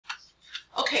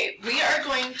Okay,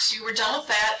 we're done with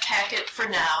that packet for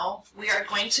now. We are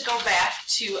going to go back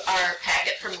to our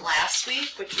packet from last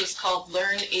week, which was called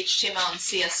Learn HTML and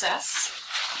CSS,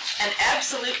 an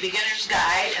absolute beginner's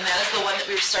guide, and that is the one that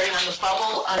we were starting on the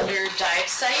bubble under dive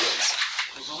site.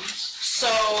 So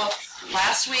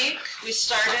last week we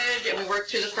started and we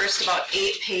worked through the first about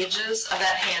 8 pages of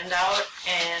that handout,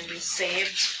 and we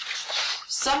saved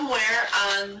somewhere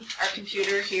on our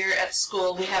computer here at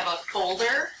school. We have a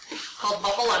folder called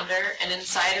Bubble Under, and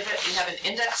inside of it we have an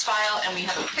index file and we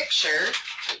have a picture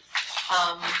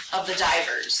of the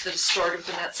divers that is stored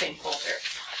within that same folder.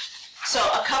 So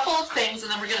a couple of things,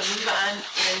 and then we're going to move on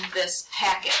in this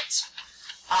packet.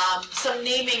 Some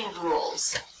naming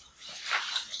rules.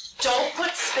 Don't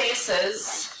put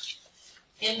spaces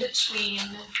in between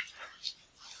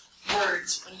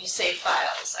words when you save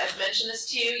files. I've mentioned this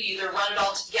to you. You either run it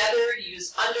all together, you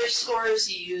use underscores,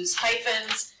 you use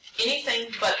hyphens, anything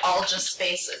but all just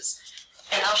spaces.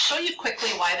 And I'll show you quickly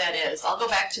why that is. I'll go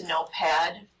back to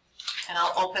Notepad and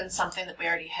I'll open something that we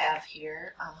already have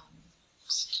here.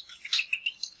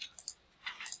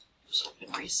 Just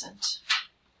open recent.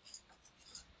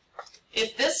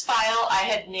 If this file I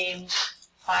had named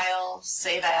File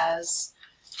Save As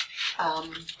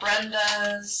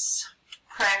Brenda's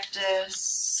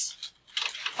Practice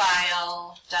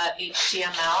File.html,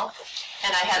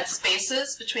 and I had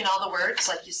spaces between all the words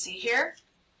like you see here,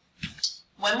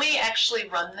 when we actually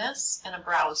run this in a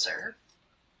browser,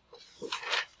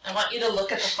 I want you to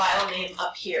look at the file name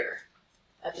up here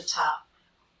at the top.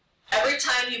 Every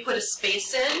time you put a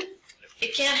space in,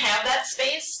 it can't have that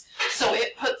space, so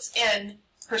it puts in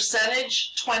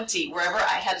 %20 wherever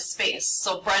I had a space.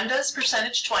 So Brenda's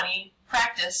 %20,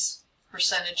 practice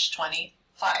 %20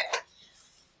 file.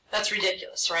 That's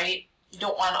ridiculous, right? You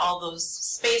don't want all those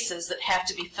spaces that have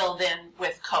to be filled in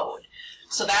with code.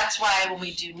 So that's why when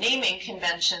we do naming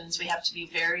conventions, we have to be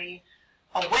very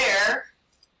aware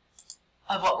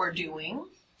of what we're doing.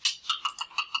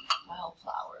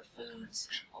 Wildflower foods.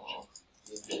 Oh.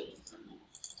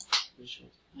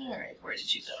 All right, where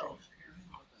did you go?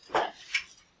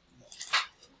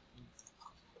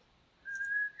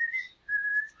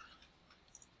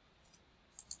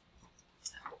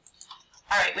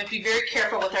 All right, we have to be very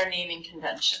careful with our naming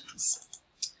conventions.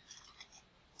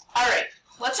 All right,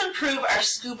 let's improve our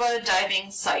scuba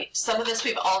diving site. Some of this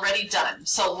we've already done.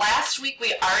 So last week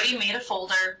we already made a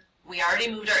folder. We already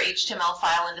moved our HTML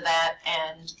file into that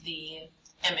and the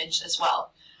image as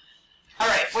well. All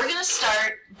right, we're going to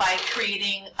start by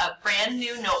creating a brand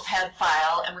new Notepad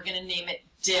file, and we're going to name it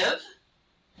div.html.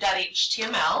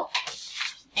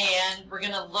 And we're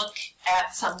going to look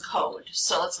at some code.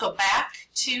 So let's go back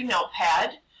to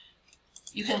Notepad.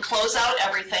 You can close out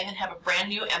everything and have a brand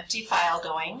new empty file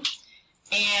going.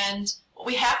 And what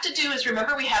we have to do is,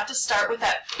 remember, we have to start with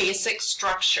that basic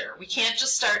structure. We can't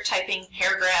just start typing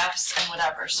paragraphs and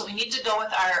whatever. So we need to go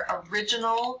with our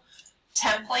original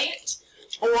template.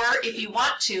 Or if you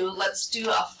want to, let's do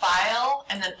a file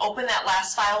and then open that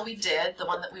last file we did, the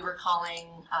one that we were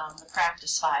calling the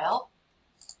practice file.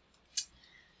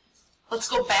 Let's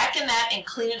go back in that and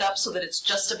clean it up so that it's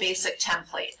just a basic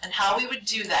template. And how we would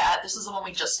do that, this is the one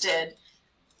we just did,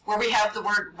 where we have the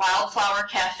word Wildflower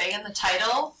Cafe in the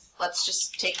title. Let's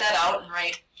just take that out and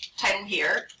write title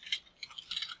here.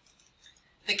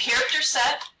 The character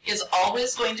set is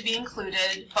always going to be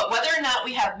included, but whether or not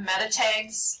we have meta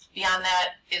tags beyond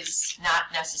that is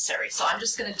not necessary. So I'm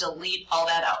just going to delete all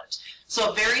that out. So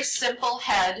a very simple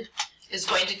head is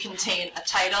going to contain a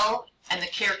title and the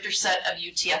character set of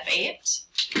UTF-8.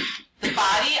 The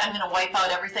body, I'm going to wipe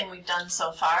out everything we've done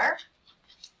so far.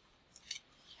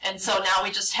 And so now we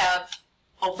just have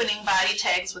opening body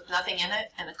tags with nothing in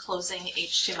it and a closing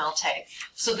HTML tag.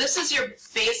 So this is your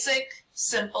basic,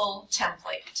 simple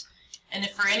template. And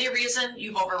if for any reason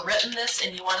you've overwritten this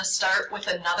and you want to start with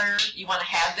another, you want to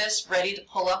have this ready to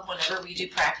pull up whenever we do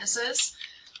practices,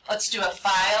 let's do a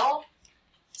file,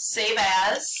 save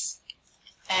as,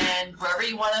 and wherever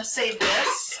you want to save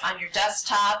this, on your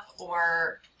desktop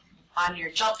or on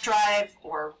your jump drive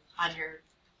or on your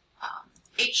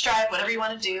H drive, whatever you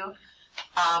want to do,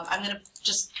 I'm going to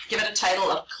just give it a title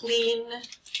of clean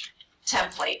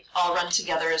template, all run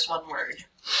together as one word,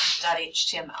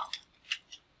 .html.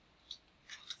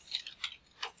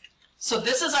 So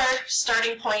this is our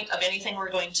starting point of anything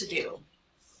we're going to do.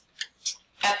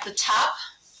 At the top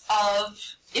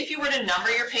of, if you were to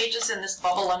number your pages in this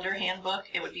Bubble Under handbook,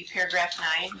 it would be paragraph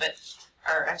 9,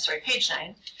 page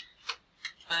 9,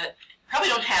 but probably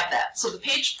don't have that. So the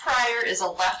page prior is a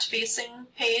left-facing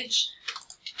page,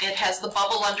 it has the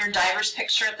Bubble Under Divers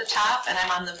picture at the top, and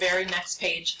I'm on the very next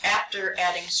page after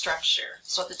adding structure.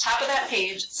 So at the top of that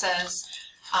page it says,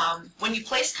 when you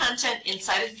place content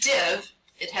inside a div,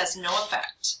 it has no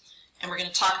effect. And we're going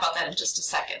to talk about that in just a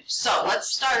second. So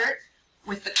let's start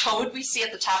with the code we see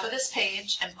at the top of this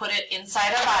page and put it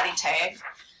inside our body tag.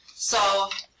 So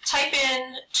type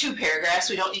in 2 paragraphs.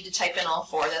 We don't need to type in all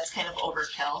 4. That's kind of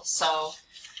overkill. So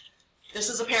this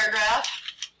is a paragraph.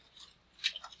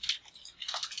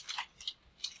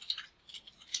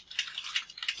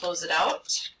 Close it out.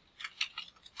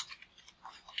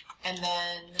 And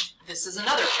then this is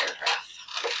another paragraph.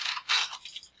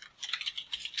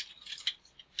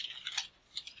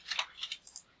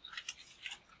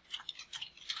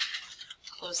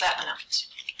 Close that one out.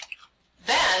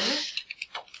 Then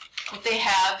what they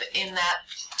have in that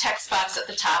text box at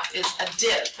the top is a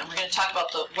div, and we're going to talk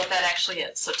about what that actually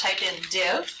is. So type in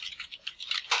div.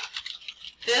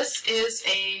 This is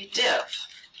a div,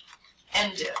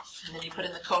 end div, and then you put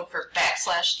in the code for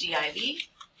 \div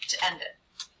to end it.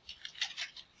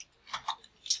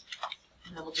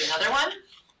 And then we'll do another one.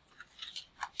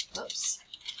 Oops.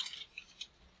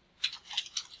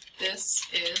 This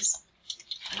is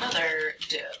another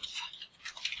div.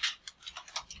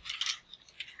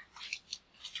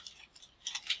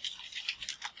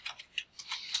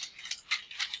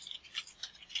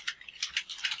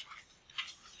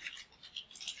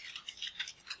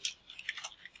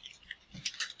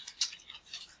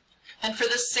 And for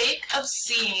the sake of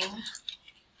seeing,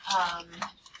 try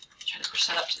to push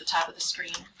that up to the top of the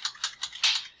screen.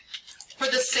 For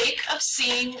the sake of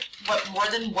seeing what more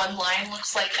than one line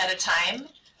looks like at a time,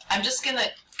 I'm just going to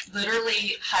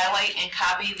literally highlight and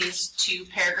copy these 2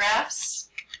 paragraphs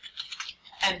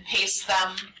and paste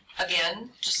them again,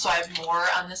 just so I have more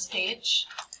on this page.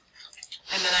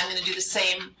 And then I'm going to do the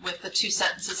same with the 2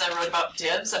 sentences I wrote about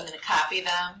divs. I'm going to copy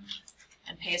them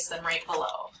and paste them right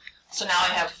below. So now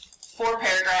I have 4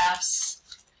 paragraphs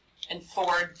and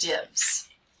 4 divs.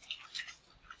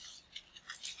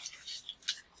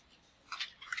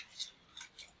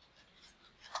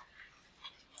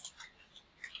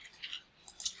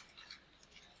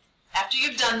 After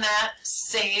you've done that,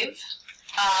 save.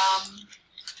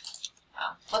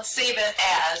 Let's save it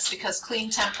as, because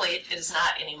clean template is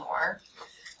not anymore.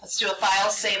 Let's do a file,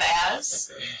 save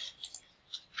as.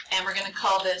 And we're going to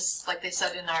call this, like they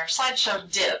said in our slideshow,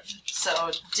 div.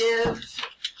 So div,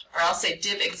 or I'll say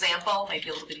div example, maybe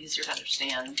a little bit easier to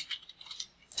understand,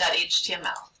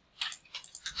 .html.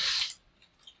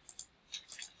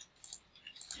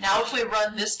 Now if we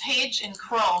run this page in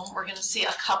Chrome, we're going to see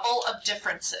a couple of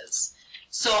differences.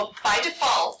 So by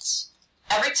default,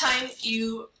 every time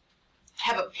you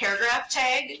have a paragraph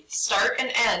tag, start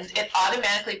and end, it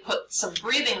automatically puts some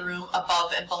breathing room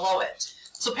above and below it.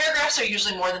 So paragraphs are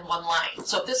usually more than 1 line.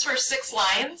 So if this were 6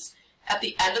 lines, at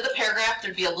the end of the paragraph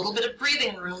there'd be a little bit of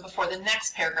breathing room before the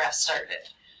next paragraph started.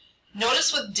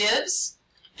 Notice with divs,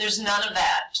 there's none of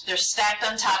that. They're stacked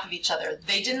on top of each other.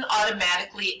 They didn't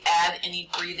automatically add any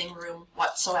breathing room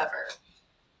whatsoever.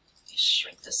 Let me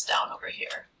shrink this down over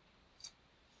here.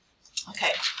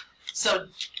 Okay, so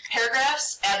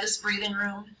paragraphs add this breathing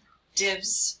room,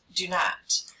 divs do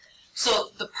not. So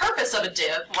the purpose of a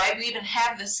div, why we even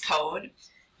have this code,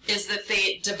 is that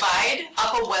they divide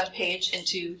up a web page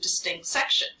into distinct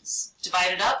sections.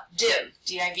 Divide it up, div,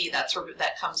 div, that's where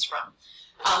that comes from.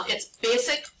 It's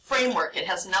basic framework. It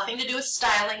has nothing to do with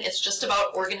styling. It's just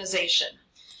about organization.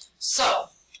 So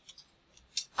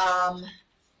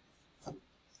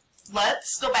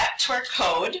let's go back to our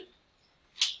code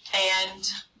and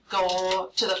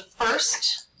go to the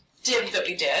first div that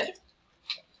we did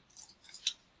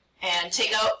and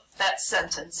take out that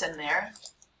sentence in there.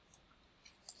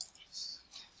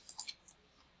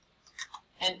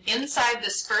 And inside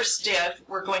this first div,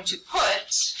 we're going to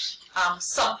put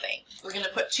something. We're going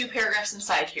to put 2 paragraphs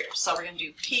inside here. So we're going to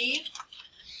do P.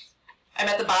 I'm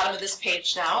at the bottom of this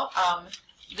page now.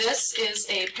 This is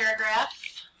a paragraph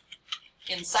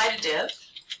inside a div,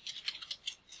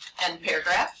 and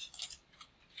paragraph.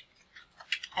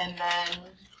 And then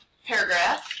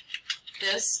paragraph.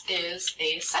 This is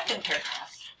a second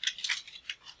paragraph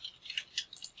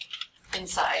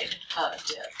inside a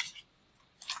div,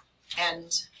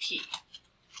 and P.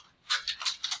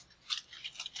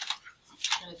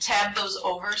 I'm going to tab those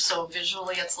over so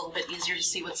visually it's a little bit easier to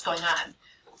see what's going on.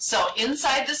 So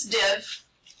inside this div,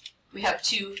 we have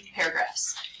 2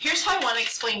 paragraphs. Here's how I want to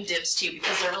explain divs to you,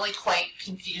 because they're really quite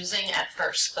confusing at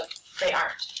first, but they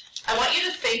aren't. I want you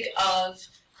to think of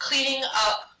cleaning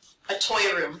up a toy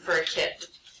room for a kid.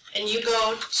 And you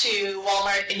go to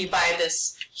Walmart and you buy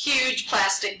this huge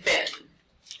plastic bin.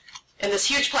 And this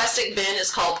huge plastic bin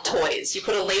is called toys. You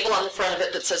put a label on the front of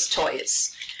it that says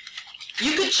toys.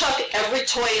 You could chuck every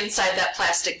toy inside that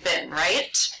plastic bin,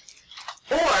 right?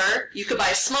 Or you could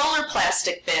buy smaller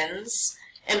plastic bins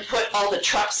and put all the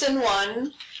trucks in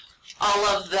one, all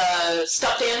of the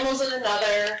stuffed animals in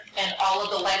another, and all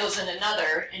of the Legos in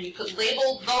another, and you could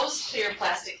label those clear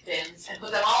plastic bins and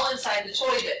put them all inside the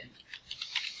toy bin.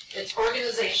 It's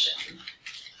organization.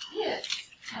 Yes.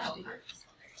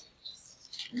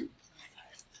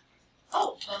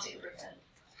 Oh, I'll take a break then.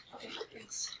 Okay,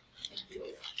 thanks.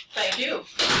 Thank you.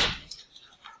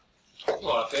 A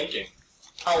lot of thinking.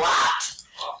 A lot.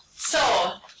 So,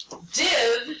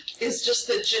 div is just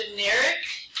the generic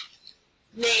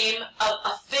name of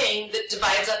a thing that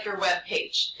divides up your web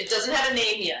page. It doesn't have a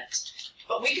name yet,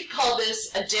 but we could call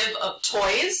this a div of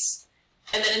toys,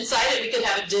 and then inside it we could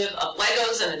have a div of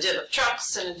Legos and a div of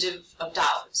trucks and a div of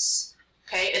dolls.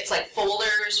 Okay, it's like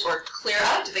folders or clear,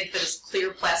 I like to think that it's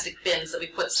clear plastic bins that we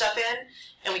put stuff in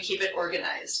and we keep it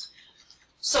organized.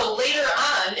 So later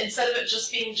on, instead of it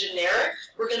just being generic,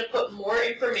 we're going to put more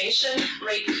information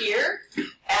right here.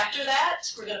 After that,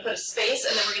 we're going to put a space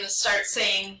and then we're going to start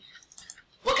saying,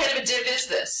 what kind of a div is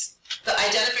this? The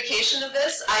identification of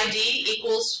this, ID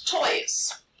equals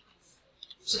toys.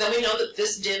 So then we know that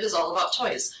this div is all about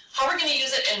toys. How we're going to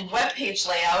use it in web page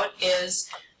layout is,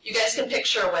 you guys can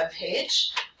picture a web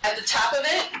page. At the top of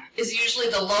it is usually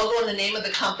the logo and the name of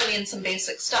the company and some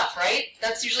basic stuff, right?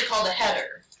 That's usually called a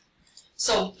header.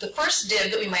 So the first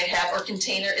div that we might have, or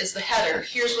container, is the header.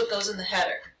 Here's what goes in the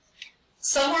header.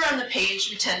 Somewhere on the page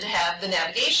we tend to have the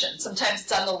navigation. Sometimes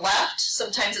it's on the left,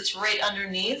 sometimes it's right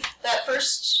underneath that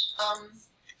first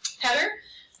header.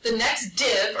 The next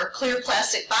div, or clear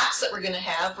plastic box that we're going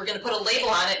to put a label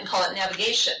on it and call it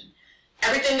navigation.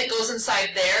 Everything that goes inside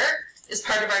there is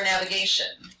part of our navigation.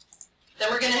 Then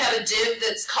we're going to have a div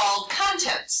that's called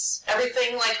contents.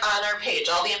 Everything like on our page,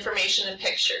 all the information and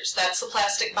pictures. That's the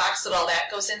plastic box that all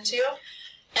that goes into.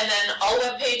 And then all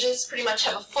web pages pretty much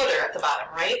have a footer at the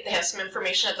bottom, right? They have some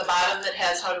information at the bottom that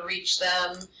has how to reach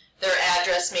them, their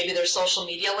address, maybe their social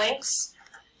media links.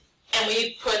 And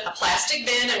we put a plastic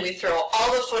bin and we throw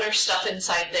all the footer stuff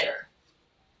inside there.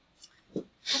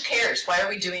 Who cares? Why are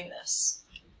we doing this?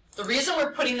 The reason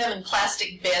we're putting them in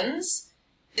plastic bins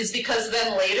is because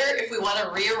then later, if we want to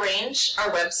rearrange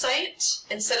our website,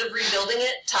 instead of rebuilding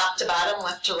it top to bottom,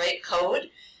 left to right code,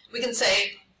 we can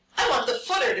say, I want the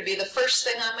footer to be the first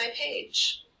thing on my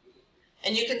page.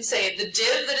 And you can say, the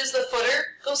div that is the footer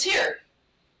goes here.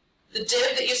 The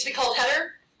div that used to be called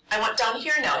header, I want down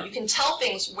here now. You can tell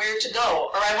things where to go,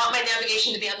 or I want my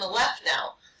navigation to be on the left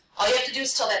now. All you have to do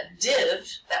is tell that div,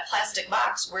 that plastic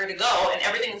box, where to go, and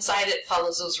everything inside it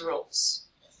follows those rules.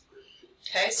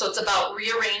 Okay, so it's about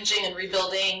rearranging and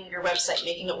rebuilding your website,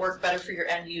 making it work better for your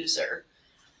end user.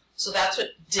 So that's what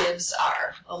divs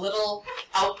are. A little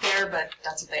out there, but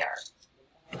that's what they are.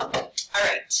 All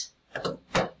right.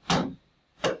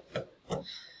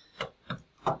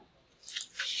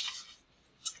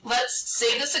 Let's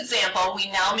save this example.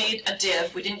 We now made a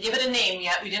div. We didn't give it a name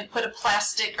yet. We didn't put a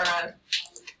plastic or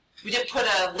we didn't put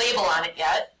a label on it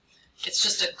yet. It's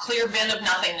just a clear bin of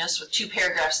nothingness with 2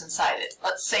 paragraphs inside it.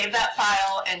 Let's save that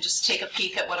file and just take a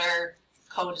peek at what our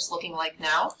code is looking like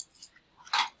now.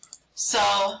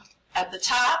 So at the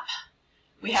top,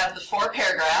 we have the 4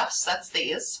 paragraphs. That's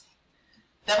these.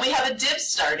 Then we have a div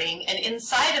starting, and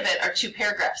inside of it are 2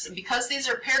 paragraphs. And because these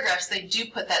are paragraphs, they do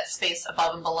put that space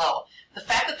above and below. The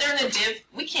fact that they're in a div,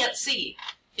 we can't see.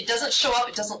 It doesn't show up.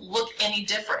 It doesn't look any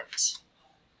different.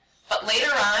 But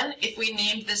later on, if we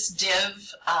named this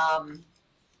div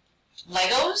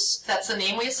Legos, that's the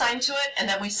name we assign to it, and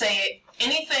then we say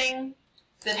anything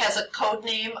that has a code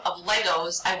name of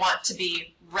Legos, I want to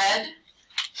be red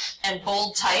and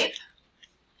bold type.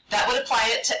 That would apply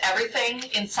it to everything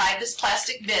inside this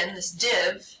plastic bin, this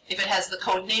div, if it has the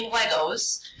code name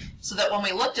Legos, so that when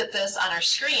we looked at this on our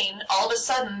screen, all of a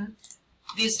sudden,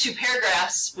 these 2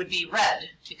 paragraphs would be red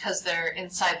because they're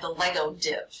inside the Lego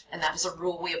div. And that was a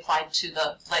rule we applied to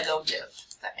the Lego div,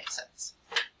 if that makes sense.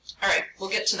 All right, we'll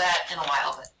get to that in a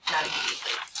while, but not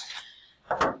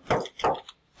immediately.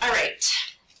 All right,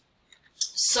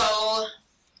 so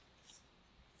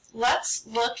let's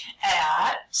look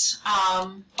at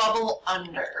bubble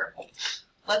under.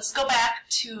 Let's go back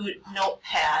to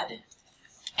Notepad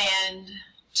and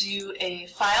do a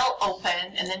file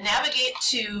open, and then navigate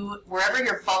to wherever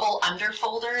your bubble under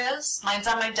folder is. Mine's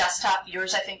on my desktop.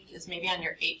 Yours, I think, is maybe on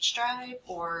your H drive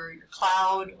or your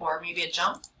cloud or maybe a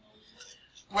jump.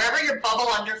 Wherever your bubble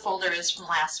under folder is from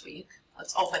last week,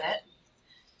 let's open it.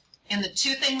 And the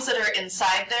 2 things that are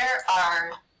inside there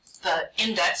are the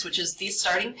index, which is the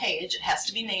starting page. It has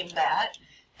to be named that.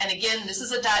 And again, this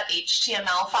is a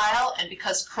 .html file, and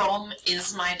because Chrome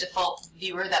is my default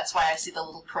viewer, that's why I see the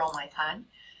little Chrome icon.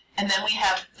 And then we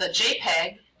have the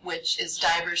JPEG, which is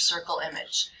Diver's Circle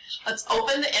Image. Let's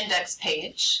open the index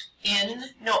page in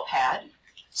Notepad.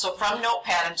 So from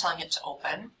Notepad, I'm telling it to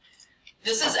open.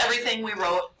 This is everything we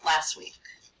wrote last week.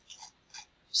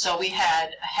 So we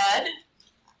had a head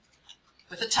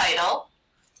with a title.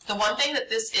 The one thing that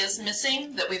this is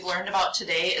missing that we've learned about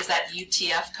today is that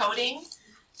UTF coding.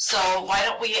 So why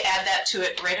don't we add that to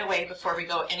it right away before we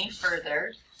go any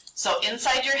further. So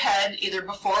inside your head, either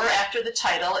before or after the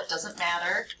title, it doesn't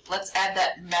matter. Let's add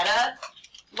that meta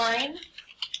line.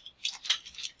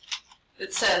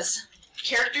 It says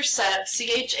character set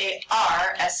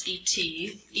CHARSET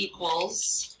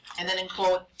equals, and then in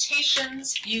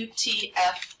quotations,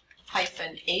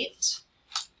 UTF-8,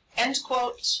 end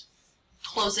quote,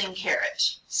 closing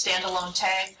caret. Standalone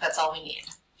tag, that's all we need.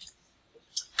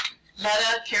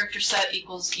 Meta character set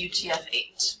equals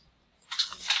UTF-8.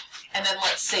 And then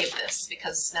let's save this,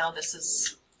 because now this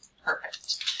is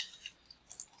perfect.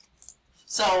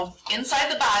 So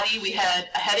inside the body, we had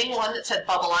a heading 1 that said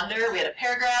bubble under, we had a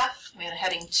paragraph, we had a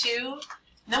heading 2,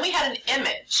 and then we had an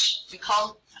image. We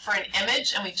called for an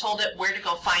image and we told it where to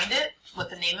go find it, what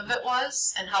the name of it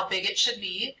was, and how big it should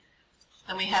be.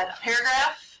 Then we had a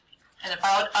paragraph, and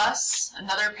about us,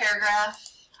 another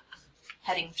paragraph,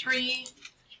 heading 3,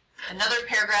 another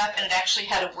paragraph, and it actually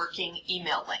had a working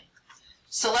email link.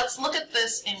 So let's look at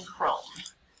this in Chrome.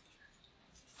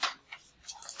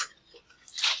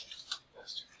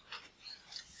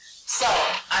 So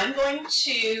I'm going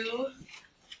to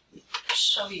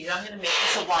show you, I'm going to make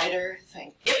this a wider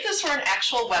thing. If this were an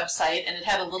actual website and it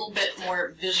had a little bit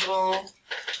more visual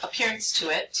appearance to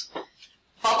it,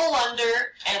 Bubble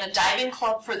Under and a diving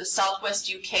club for the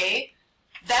Southwest UK,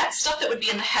 that's stuff that would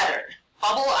be in the header.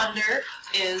 Bubble Under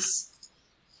is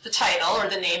the title or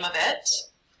the name of it.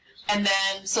 And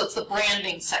then, so it's the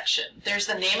branding section. There's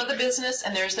the name of the business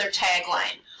and there's their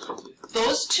tagline.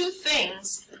 Those two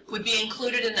things would be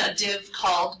included in a div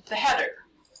called the header.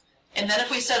 And then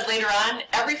if we said later on,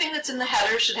 everything that's in the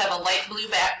header should have a light blue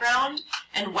background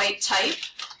and white type,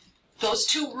 those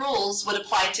two rules would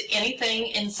apply to anything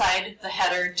inside the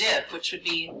header div, which would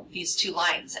be these two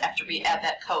lines after we add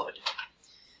that code.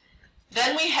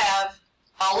 Then we have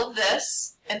all of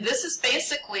this, and this is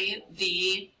basically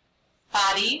the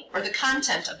body or the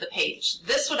content of the page.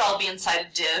 This would all be inside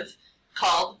a div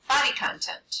called body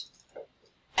content.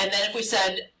 And then if we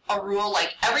said a rule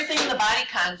like everything in the body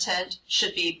content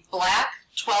should be black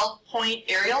 12-point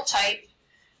Arial type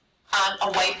on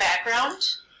a white background,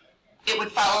 it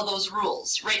would follow those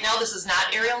rules. Right now this is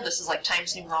not Arial, this is like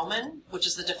Times New Roman, which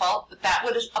is the default, but that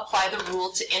would apply the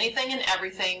rule to anything and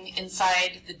everything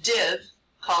inside the div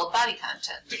called body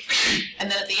content.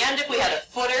 And then at the end, if we had a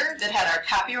footer that had our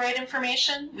copyright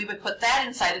information, we would put that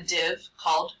inside a div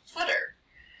called footer.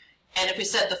 And if we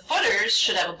said the footers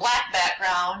should have a black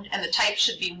background and the type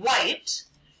should be white,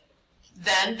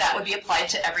 then that would be applied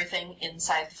to everything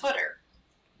inside the footer.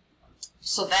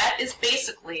 So that is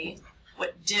basically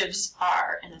what divs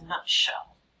are in a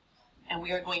nutshell. And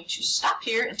we are going to stop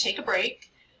here and take a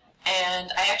break.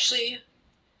 And I actually